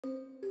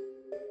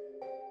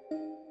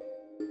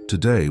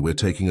Today we're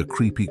taking a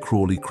creepy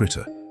crawly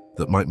critter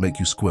that might make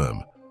you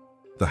squirm,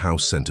 the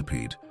house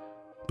centipede.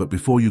 But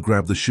before you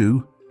grab the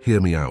shoe,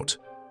 hear me out.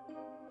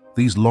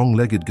 These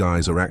long-legged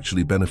guys are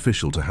actually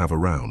beneficial to have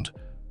around.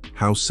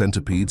 House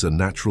centipedes are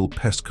natural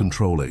pest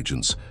control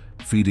agents,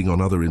 feeding on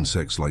other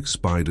insects like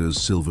spiders,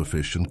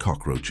 silverfish, and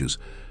cockroaches.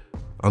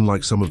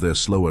 Unlike some of their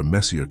slower,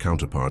 messier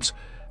counterparts,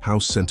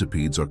 house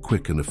centipedes are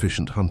quick and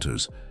efficient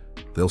hunters.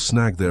 They'll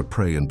snag their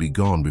prey and be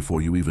gone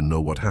before you even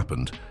know what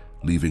happened,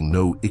 leaving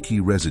no icky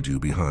residue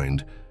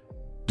behind.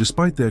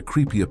 Despite their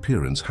creepy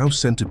appearance, house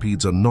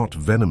centipedes are not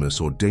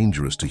venomous or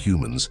dangerous to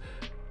humans.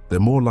 They're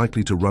more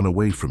likely to run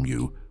away from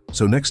you,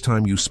 so next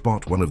time you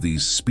spot one of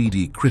these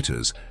speedy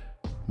critters,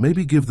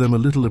 maybe give them a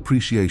little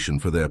appreciation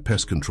for their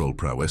pest control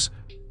prowess.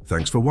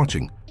 Thanks for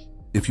watching.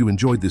 If you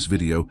enjoyed this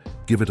video,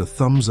 give it a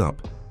thumbs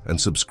up and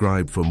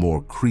subscribe for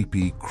more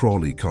creepy,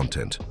 crawly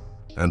content.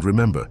 And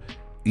remember,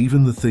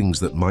 even the things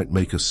that might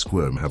make us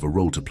squirm have a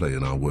role to play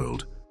in our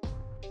world.